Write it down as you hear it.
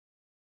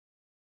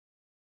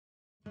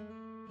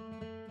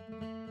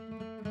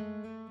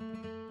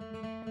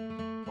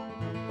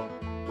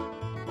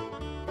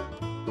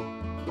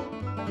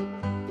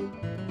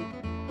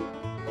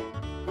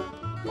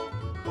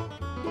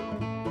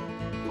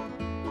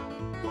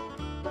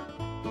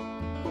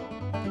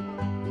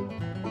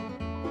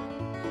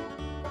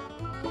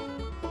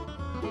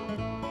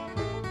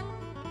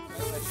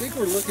think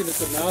we're looking at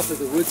the mouth of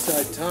the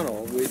Woodside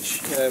Tunnel,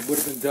 which would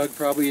have been dug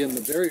probably in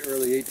the very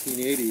early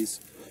 1880s.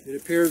 It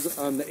appears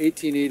on the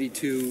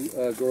 1882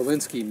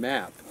 Gorlinsky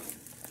map.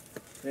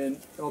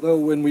 And although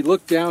when we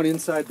look down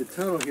inside the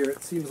tunnel here,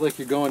 it seems like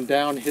you're going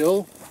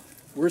downhill,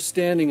 we're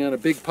standing on a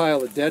big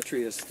pile of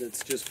detritus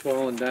that's just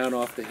fallen down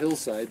off the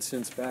hillside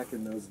since back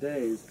in those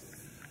days.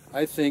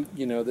 I think,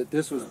 you know, that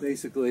this was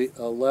basically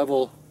a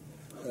level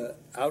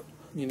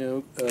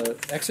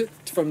exit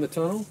from the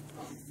tunnel.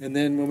 And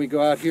then when we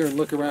go out here and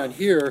look around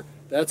here,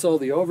 that's all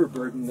the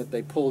overburden that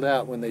they pulled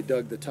out when they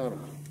dug the tunnel.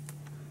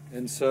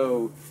 And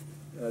so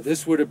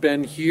this would have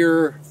been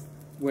here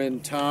when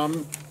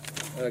Tom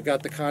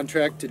got the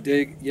contract to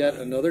dig yet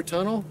another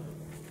tunnel.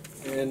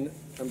 And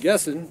I'm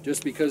guessing,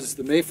 just because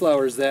the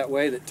Mayflower is that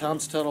way, that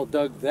Tom's tunnel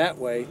dug that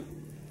way,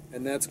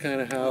 and that's kind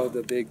of how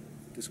the big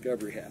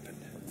discovery happened.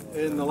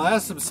 And the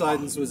last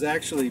subsidence was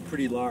actually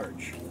pretty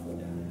large.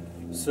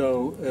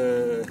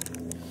 So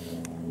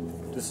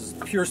this is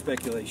pure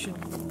speculation,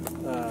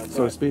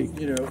 so to speak.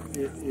 You know,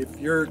 if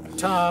you're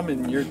Tom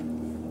and you're,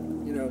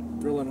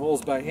 drilling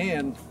holes by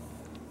hand,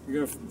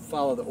 you're going to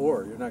follow the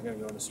ore. You're not going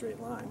to go in a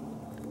straight line.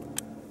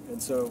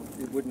 And so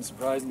it wouldn't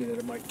surprise me that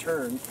it might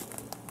turn.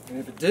 And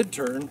if it did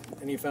turn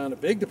and you found a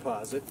big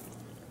deposit,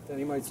 then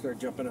you might start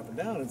jumping up and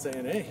down and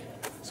saying, "Hey."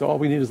 So all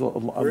we need is a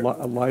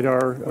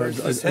LiDAR,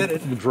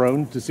 a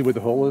drone to see where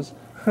the hole is?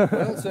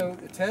 Well, so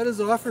Ted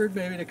has offered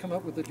maybe to come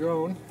up with a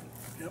drone.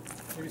 Yep.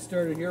 We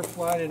started here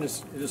flying in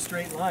a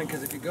straight line,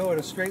 because if you go in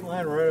a straight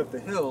line right up the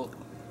hill,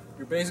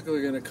 you're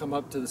basically going to come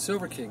up to the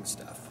Silver King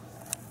stuff,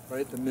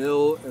 right? The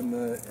mill and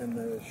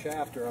the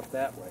shaft are up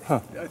that way. Huh.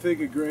 I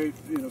think a great,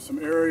 some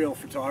aerial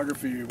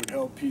photography would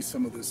help piece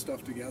some of this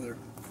stuff together.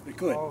 It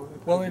could.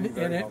 Well, and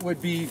it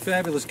would be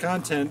fabulous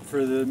content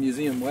for the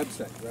museum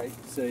website, right?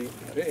 Say,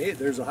 hey,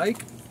 there's a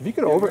hike. If you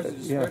could here's a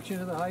description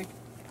of the hike.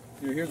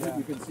 Here's what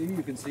you can see.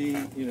 You can see,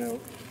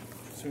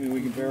 assuming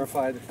we can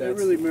verify that that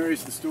really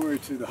marries the story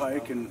to the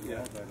hike. And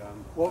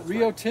well,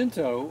 Rio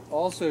Tinto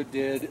also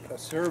did a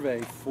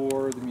survey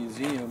for the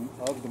museum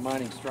of the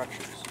mining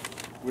structures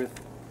with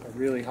a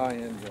really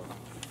high-end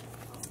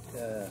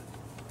drone,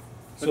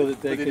 so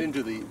that they didn't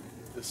do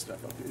this stuff.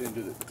 They didn't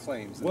do the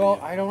claims. Well,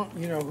 I don't.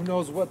 Who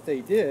knows what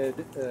they did,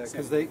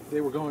 because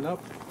they were going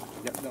up.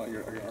 Yep. No,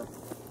 you're.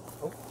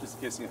 Oh, just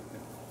in case. Yeah.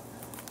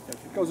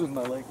 It goes with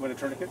my leg. Want a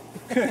tourniquet?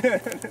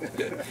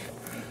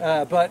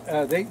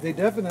 But they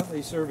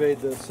definitely surveyed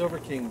the Silver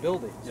King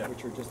buildings,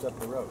 which are just up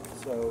the road.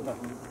 So,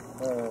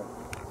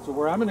 so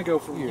where I'm going to go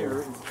from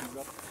here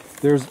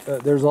is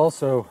there's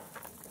also,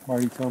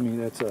 Marty told me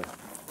that's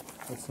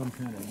some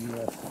kind of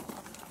U.S.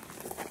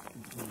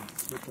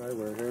 Which I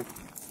wear here.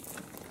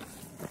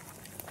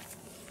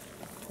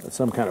 That's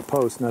some kind of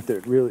post. Not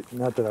that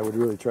I would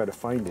really try to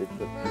find it,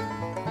 but.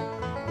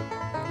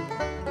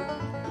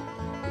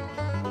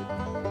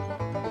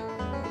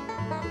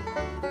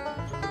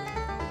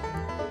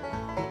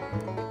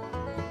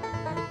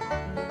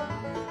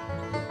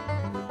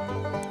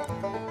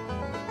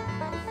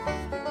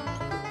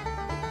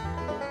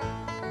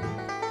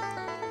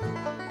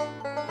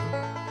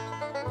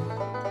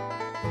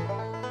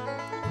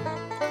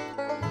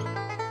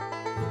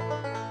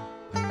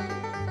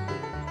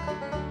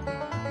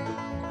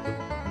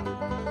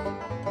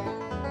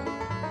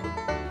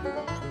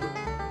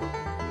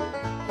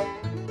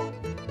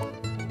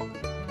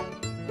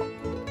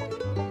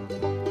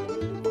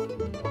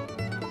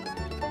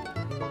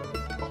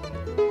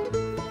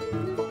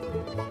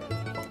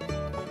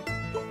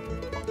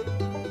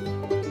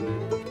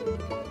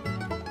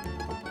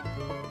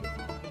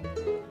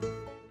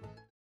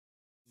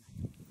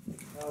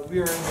 We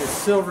are in the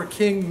Silver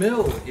King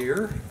mill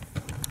here,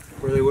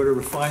 where they would have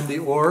refined the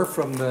ore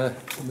from the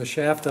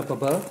shaft up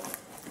above.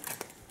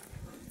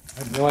 I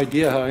have no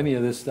idea how any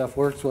of this stuff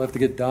works. We'll have to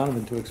get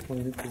Donovan to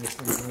explain it to us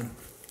sometime.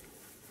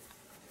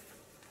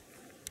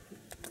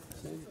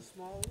 It's a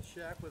small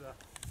shack with a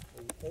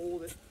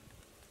old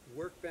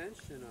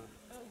workbench and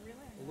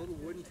a little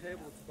wooden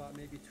table. It's about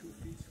maybe 2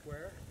 feet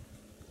square.